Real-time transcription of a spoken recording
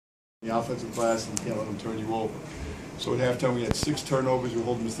The offensive glass, and you can't let them turn you over. So at halftime we had 6 turnovers. We were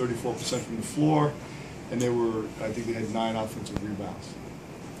holding them to 34% from the floor, and I think they had 9 offensive rebounds.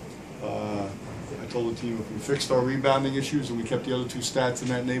 I told the team if we fixed our rebounding issues and we kept the other 2 stats in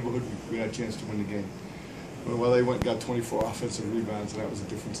that neighborhood, we had a chance to win the game. Well, they went and got 24 offensive rebounds, and that was the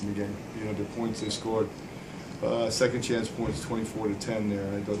difference in the game. You know, the points they scored, second chance points, 24-10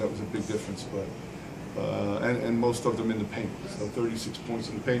 there. I thought that was a big difference, but. And most of them in the paint. So 36 points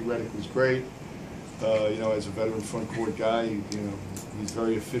in the paint. Reddick was great. You know, as a veteran front court guy, you know, he's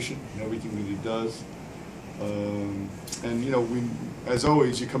very efficient in everything that he does. And you know, as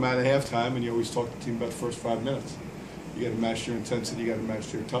always, you come out at halftime and you always talk to the team about the first 5 minutes. You got to match their intensity, you got to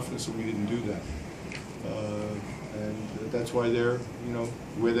match their toughness, and we didn't do that. And that's why they're, you know,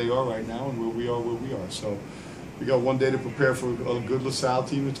 where they are right now and where we are. So we got one day to prepare for a good LaSalle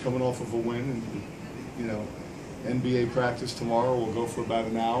team that's coming off of a win. And, you know, NBA practice tomorrow. We'll go for about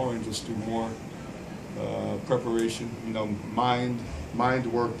an hour and just do more preparation. You know, mind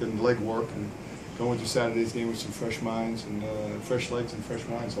work and leg work, and go into Saturday's game with some fresh minds and fresh legs and fresh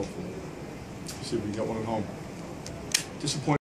minds. Hopefully, see if we can get one at home. Disappointed.